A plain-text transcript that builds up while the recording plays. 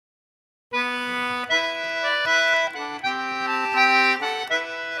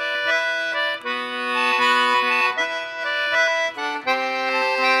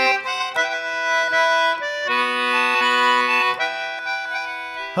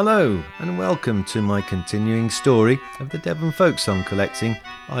Hello and welcome to my continuing story of the Devon folk song collecting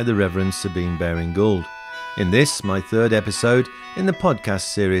by the Reverend Sabine Baring-Gould. In this, my third episode in the podcast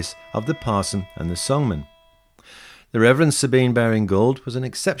series of The Parson and the Songman. The Reverend Sabine Baring-Gould was an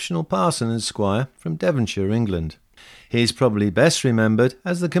exceptional parson and squire from Devonshire, England. He is probably best remembered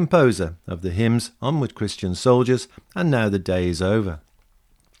as the composer of the hymns Onward Christian Soldiers and Now the Day is Over.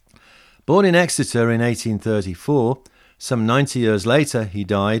 Born in Exeter in 1834, some 90 years later he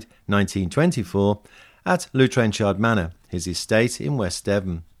died, 1924, at Lutrenchard Manor, his estate in West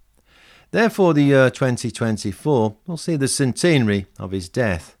Devon. Therefore the year 2024 will see the centenary of his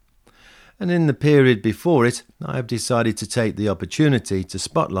death. And in the period before it, I have decided to take the opportunity to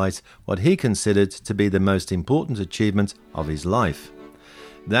spotlight what he considered to be the most important achievement of his life.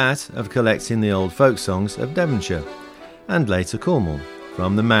 That of collecting the old folk songs of Devonshire, and later Cornwall,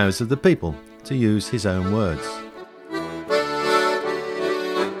 from the mouths of the people, to use his own words.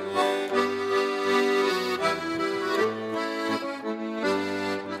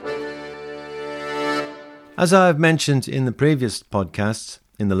 As I have mentioned in the previous podcasts,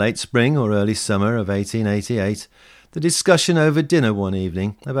 in the late spring or early summer of 1888, the discussion over dinner one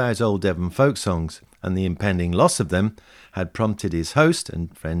evening about old Devon folk songs and the impending loss of them had prompted his host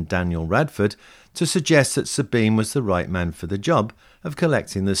and friend Daniel Radford to suggest that Sabine was the right man for the job of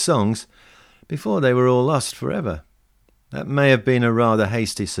collecting the songs before they were all lost forever. That may have been a rather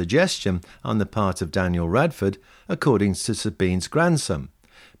hasty suggestion on the part of Daniel Radford, according to Sabine's grandson,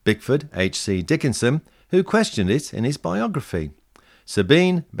 Bickford H.C. Dickinson, who questioned it in his biography.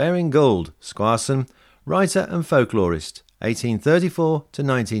 Sabine Baring-Gould, squirson, writer and folklorist, 1834 to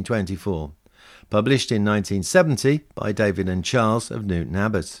 1924. Published in 1970 by David and Charles of Newton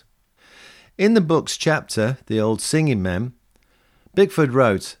Abbot. In the book's chapter, The Old Singing Men, Bickford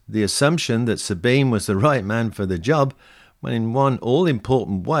wrote, the assumption that Sabine was the right man for the job, when in one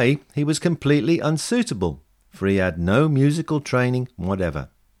all-important way he was completely unsuitable, for he had no musical training whatever.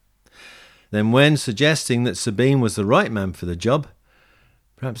 Then when suggesting that Sabine was the right man for the job,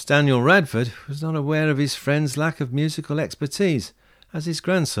 perhaps Daniel Radford was not aware of his friend's lack of musical expertise, as his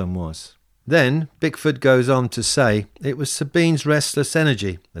grandson was. Then Bickford goes on to say it was Sabine's restless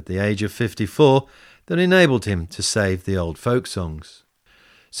energy at the age of 54 that enabled him to save the old folk songs.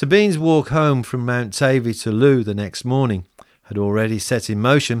 Sabine's walk home from Mount Tavy to Looe the next morning had already set in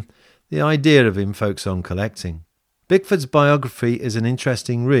motion the idea of him folk song collecting. Bickford's biography is an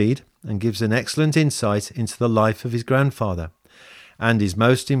interesting read and gives an excellent insight into the life of his grandfather, and is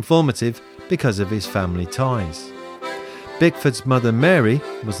most informative because of his family ties. Bickford's mother Mary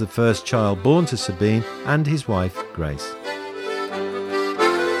was the first child born to Sabine and his wife Grace.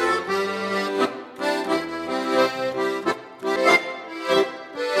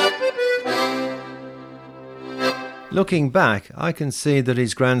 Looking back, I can see that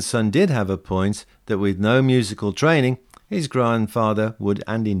his grandson did have a point that with no musical training, his grandfather would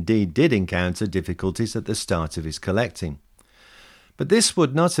and indeed did encounter difficulties at the start of his collecting. But this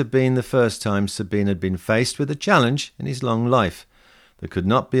would not have been the first time Sabine had been faced with a challenge in his long life that could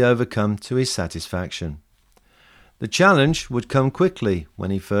not be overcome to his satisfaction. The challenge would come quickly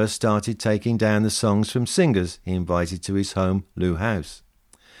when he first started taking down the songs from singers he invited to his home, Looe House.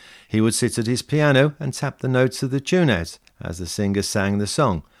 He would sit at his piano and tap the notes of the tune out as the singer sang the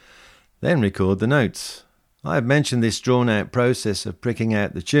song, then record the notes. I have mentioned this drawn-out process of pricking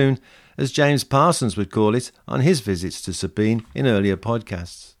out the tune, as James Parsons would call it, on his visits to Sabine in earlier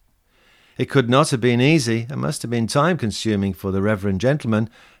podcasts. It could not have been easy and must have been time-consuming for the reverend gentleman,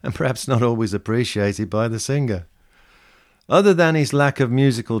 and perhaps not always appreciated by the singer. Other than his lack of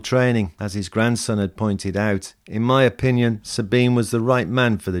musical training, as his grandson had pointed out, in my opinion, Sabine was the right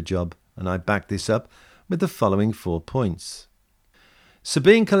man for the job, and I back this up with the following 4 points.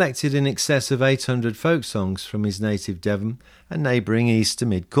 Sabine collected in excess of 800 folk songs from his native Devon and neighbouring East to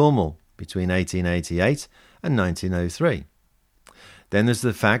Mid Cornwall between 1888 and 1903. Then there's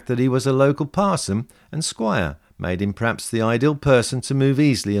the fact that he was a local parson and squire, made him perhaps the ideal person to move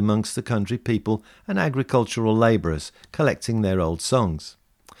easily amongst the country people and agricultural labourers collecting their old songs.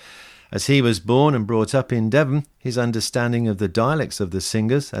 As he was born and brought up in Devon, his understanding of the dialects of the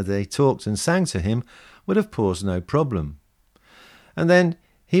singers as they talked and sang to him would have posed no problem. And then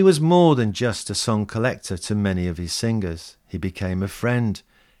he was more than just a song collector to many of his singers. He became a friend.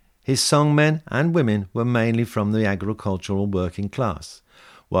 His songmen and women were mainly from the agricultural working class,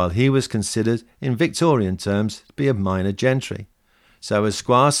 while he was considered, in Victorian terms, to be a minor gentry. So as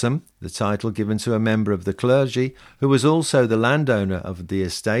squirson, the title given to a member of the clergy, who was also the landowner of the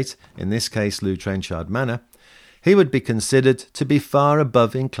estate, in this case Lutrenchard Manor, he would be considered to be far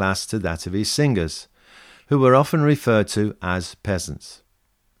above in class to that of his singers, who were often referred to as peasants.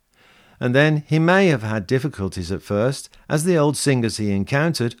 And then he may have had difficulties at first, as the old singers he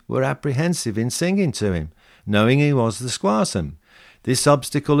encountered were apprehensive in singing to him, knowing he was the squarsome. This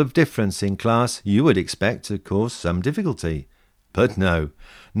obstacle of difference in class you would expect to cause some difficulty. But no,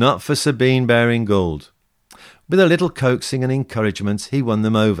 not for Sabine Baring-Gould. With a little coaxing and encouragement he won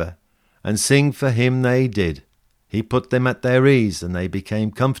them over, and sing for him they did. He put them at their ease, and they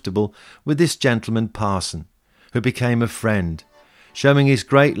became comfortable with this gentleman parson, who became a friend, showing his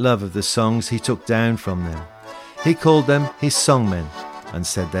great love of the songs he took down from them. He called them his songmen, and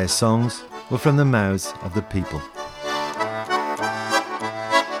said their songs were from the mouths of the people.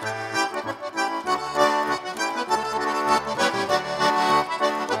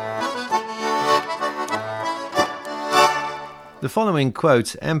 The following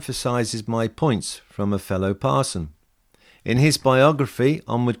quote emphasises my points from a fellow parson. In his biography,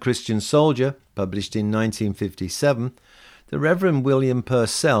 Onward Christian Soldier, published in 1957, the Reverend William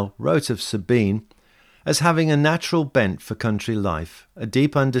Purcell wrote of Sabine as having a natural bent for country life, a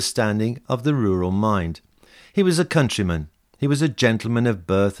deep understanding of the rural mind. He was a countryman. He was a gentleman of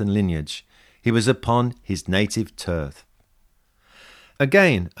birth and lineage. He was upon his native turf.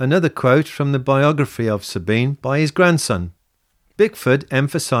 Again, another quote from the biography of Sabine by his grandson, Bickford,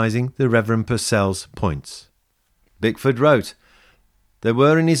 emphasising the Reverend Purcell's points. Bickford wrote, "There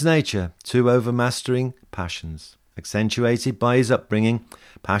were in his nature two overmastering passions, accentuated by his upbringing,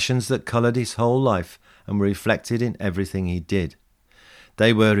 passions that coloured his whole life and were reflected in everything he did.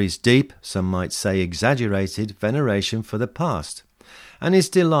 They were his deep, some might say exaggerated, veneration for the past, and his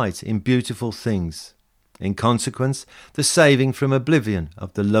delight in beautiful things. In consequence, the saving from oblivion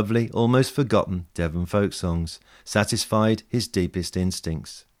of the lovely, almost forgotten Devon folk songs satisfied his deepest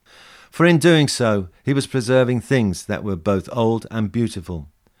instincts. For in doing so, he was preserving things that were both old and beautiful.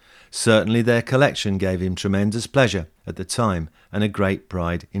 Certainly their collection gave him tremendous pleasure at the time and a great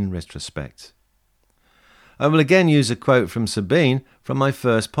pride in retrospect." I will again use a quote from Sabine from my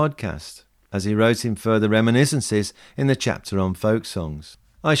first podcast, as he wrote in further reminiscences in the chapter on folk songs.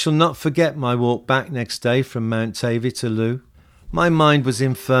 "I shall not forget my walk back next day from Mount Tavy to Looe. My mind was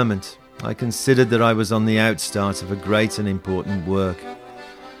in ferment. I considered that I was on the outstart of a great and important work.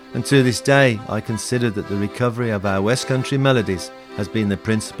 And to this day I consider that the recovery of our West Country melodies has been the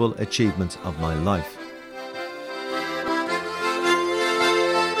principal achievement of my life."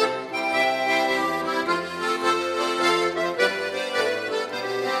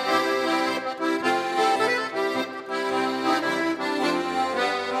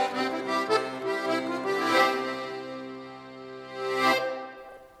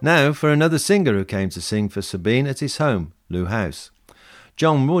 Now for another singer who came to sing for Sabine at his home, Looe House.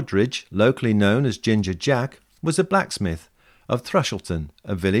 John Woodridge, locally known as Ginger Jack, was a blacksmith of Thrushleton,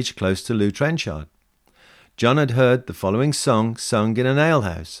 a village close to Looe Trenchard. John had heard the following song sung in an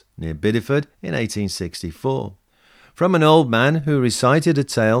alehouse near Bideford in 1864, from an old man who recited a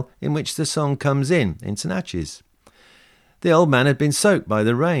tale in which the song comes in snatches. The old man had been soaked by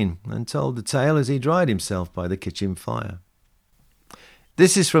the rain and told the tale as he dried himself by the kitchen fire.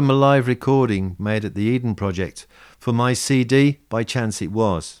 This is from a live recording made at the Eden Project for my CD By Chance It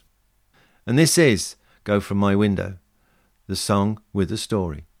Was. And this is Go From My Window, the song with a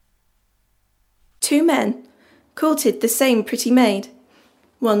story. Two men courted the same pretty maid.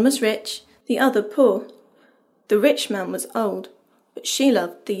 One was rich, the other poor. The rich man was old, but she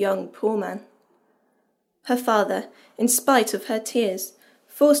loved the young poor man. Her father, in spite of her tears,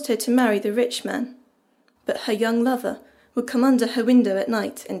 forced her to marry the rich man. But her young lover would come under her window at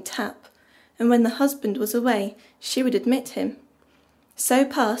night and tap, and when the husband was away, she would admit him. So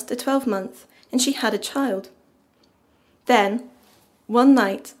passed a 12-month, and she had a child. Then, one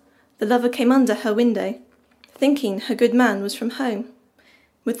night, the lover came under her window, thinking her good man was from home.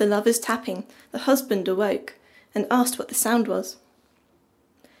 With the lover's tapping, the husband awoke, and asked what the sound was.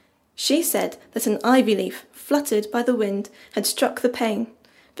 She said that an ivy leaf, fluttered by the wind, had struck the pane,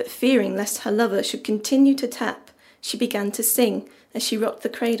 but fearing lest her lover should continue to tap, she began to sing as she rocked the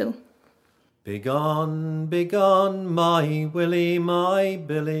cradle. Begone, begone, my Willie, my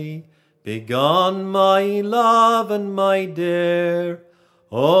Billy, begone, my love and my dear.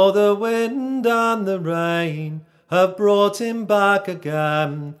 Oh, the wind and the rain have brought him back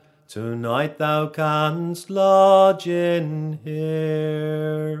again. Tonight thou canst lodge in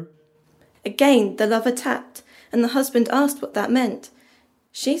here. Again the lover tapped, and the husband asked what that meant.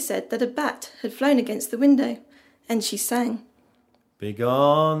 She said that a bat had flown against the window, and she sang.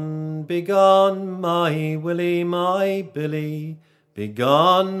 Begone, begone, my Willie, my Billy,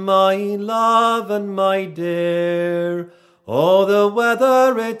 begone, my love and my dear. Oh, the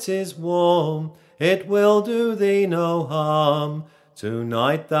weather it is warm, it will do thee no harm.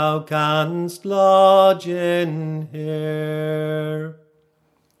 tonight thou canst lodge in here.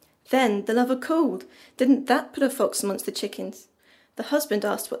 Then the lover called. Didn't that put a fox amongst the chickens? The husband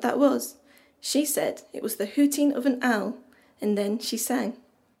asked what that was. She said it was the hooting of an owl, and then she sang.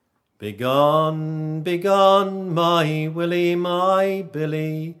 Begone, begone, my Willie, my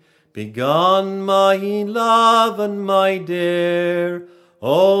Billy, begone, my love and my dear.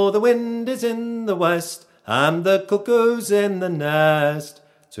 Oh, the wind is in the west, and the cuckoo's in the nest.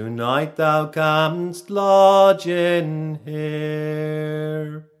 Tonight thou canst lodge in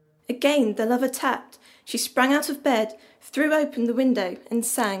here. Again the lover tapped. She sprang out of bed, threw open the window, and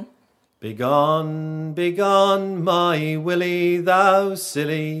sang. Begone, begone, my Willie, thou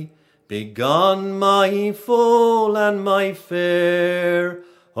silly, begone, my fool and my fair.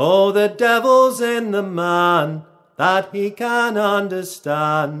 Oh, the devil's in the man, that he can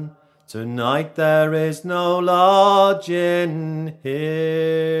understand. Tonight there is no lodging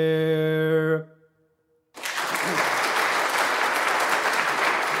here.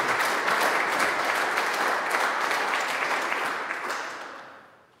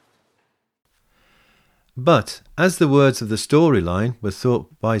 But, as the words of the storyline were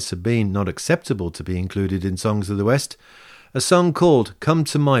thought by Sabine not acceptable to be included in Songs of the West, a song called Come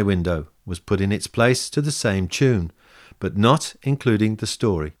to My Window was put in its place to the same tune, but not including the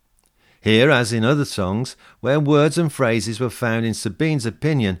story. Here, as in other songs, where words and phrases were found in Sabine's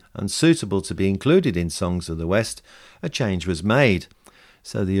opinion unsuitable to be included in Songs of the West, a change was made.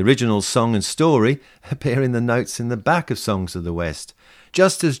 So the original song and story appear in the notes in the back of Songs of the West,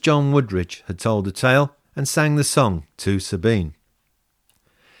 just as John Woodridge had told the tale and sang the song to Sabine.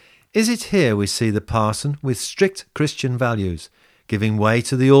 Is it here we see the parson with strict Christian values, giving way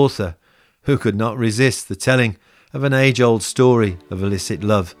to the author, who could not resist the telling of an age-old story of illicit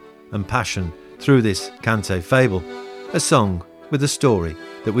love and passion through this canto fable, a song with a story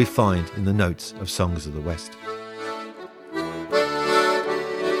that we find in the notes of Songs of the West.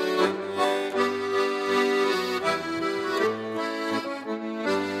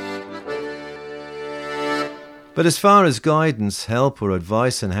 But as far as guidance, help or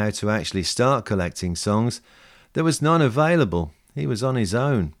advice on how to actually start collecting songs, there was none available. He was on his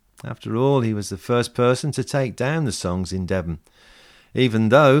own. After all, he was the first person to take down the songs in Devon, even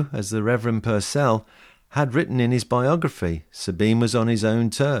though, as the Reverend Purcell had written in his biography, Sabine was on his own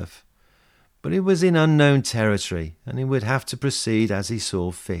turf. But it was in unknown territory, and he would have to proceed as he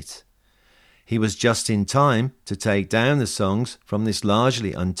saw fit. He was just in time to take down the songs from this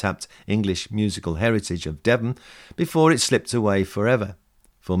largely untapped English musical heritage of Devon before it slipped away forever.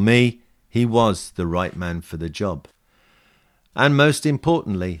 For me, he was the right man for the job. And most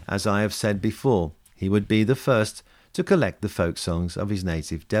importantly, as I have said before, he would be the first to collect the folk songs of his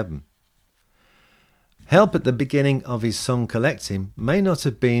native Devon. Help at the beginning of his song collecting may not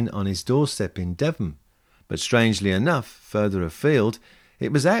have been on his doorstep in Devon, but strangely enough, further afield,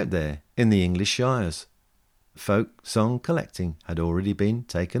 it was out there in the English shires. Folk song collecting had already been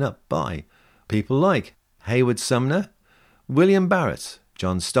taken up by people like Hayward Sumner, William Barrett,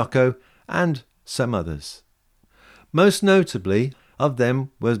 John Stocko, and some others. Most notably of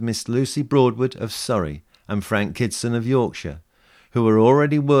them was Miss Lucy Broadwood of Surrey and Frank Kidson of Yorkshire, who were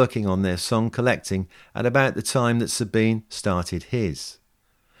already working on their song collecting at about the time that Sabine started his.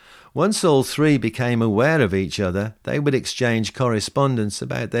 Once all three became aware of each other, they would exchange correspondence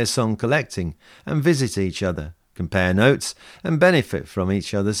about their song collecting and visit each other, compare notes, and benefit from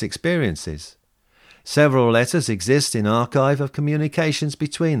each other's experiences. Several letters exist in archive of communications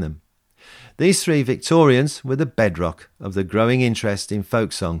between them. These three Victorians were the bedrock of the growing interest in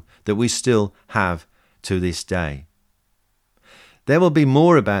folk song that we still have to this day. There will be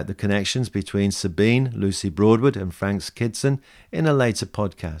more about the connections between Sabine, Lucy Broadwood and Frank Kidson in a later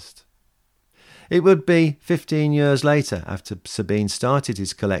podcast. It would be 15 years later, after Sabine started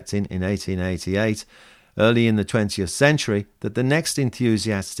his collecting in 1888, early in the 20th century, that the next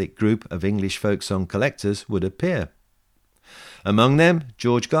enthusiastic group of English folk song collectors would appear. Among them,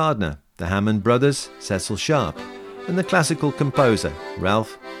 George Gardner, the Hammond brothers, Cecil Sharp, and the classical composer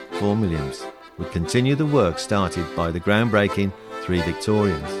Ralph Vaughan Williams would continue the work started by the groundbreaking three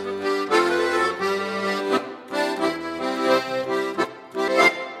Victorians.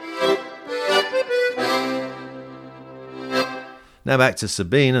 Now back to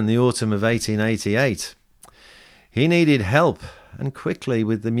Sabine and the autumn of 1888. He needed help, and quickly,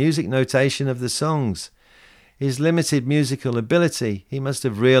 with the music notation of the songs. His limited musical ability, he must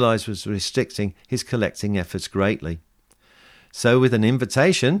have realised, was restricting his collecting efforts greatly. So with an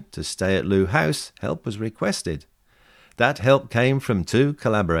invitation to stay at Looe House, help was requested. That help came from two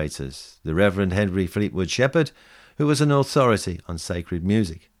collaborators, the Reverend Henry Fleetwood Shepherd, who was an authority on sacred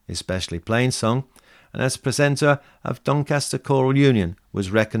music, especially plainsong, and as presenter of Doncaster Choral Union was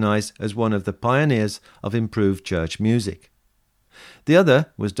recognised as one of the pioneers of improved church music. The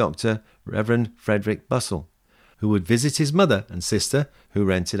other was Dr. Reverend Frederick Bussell, who would visit his mother and sister, who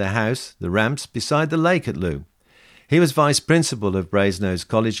rented a house, the Ramps, beside the lake at Looe. He was vice principal of Brasenose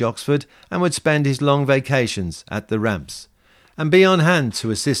College, Oxford, and would spend his long vacations at the Ramps, and be on hand to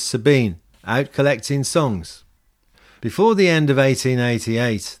assist Sabine out collecting songs. Before the end of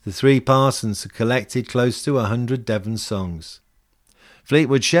 1888, the three Parsons had collected close to 100 Devon songs.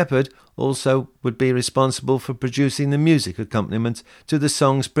 Fleetwood Shepherd also would be responsible for producing the music accompaniment to the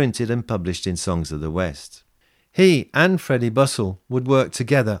songs printed and published in Songs of the West. He and Freddie Bussell would work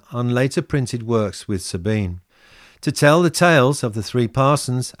together on later printed works with Sabine, to tell the tales of the three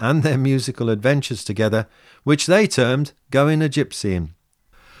Parsons and their musical adventures together, which they termed Going a Gypsying.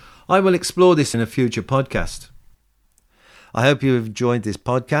 I will explore this in a future podcast. I hope you have enjoyed this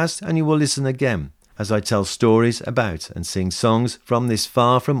podcast and you will listen again as I tell stories about and sing songs from this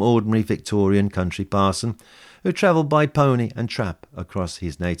far from ordinary Victorian country parson who travelled by pony and trap across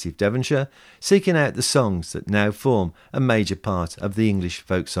his native Devonshire, seeking out the songs that now form a major part of the English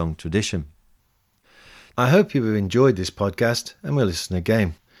folk song tradition. I hope you have enjoyed this podcast and will listen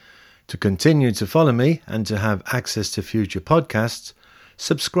again. To continue to follow me and to have access to future podcasts,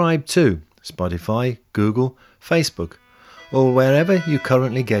 subscribe to Spotify, Google, Facebook, or wherever you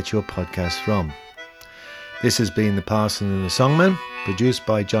currently get your podcasts from. This has been The Parson and the Songman, produced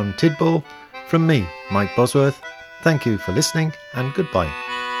by John Tidball. From me, Mike Bosworth. Thank you for listening and goodbye.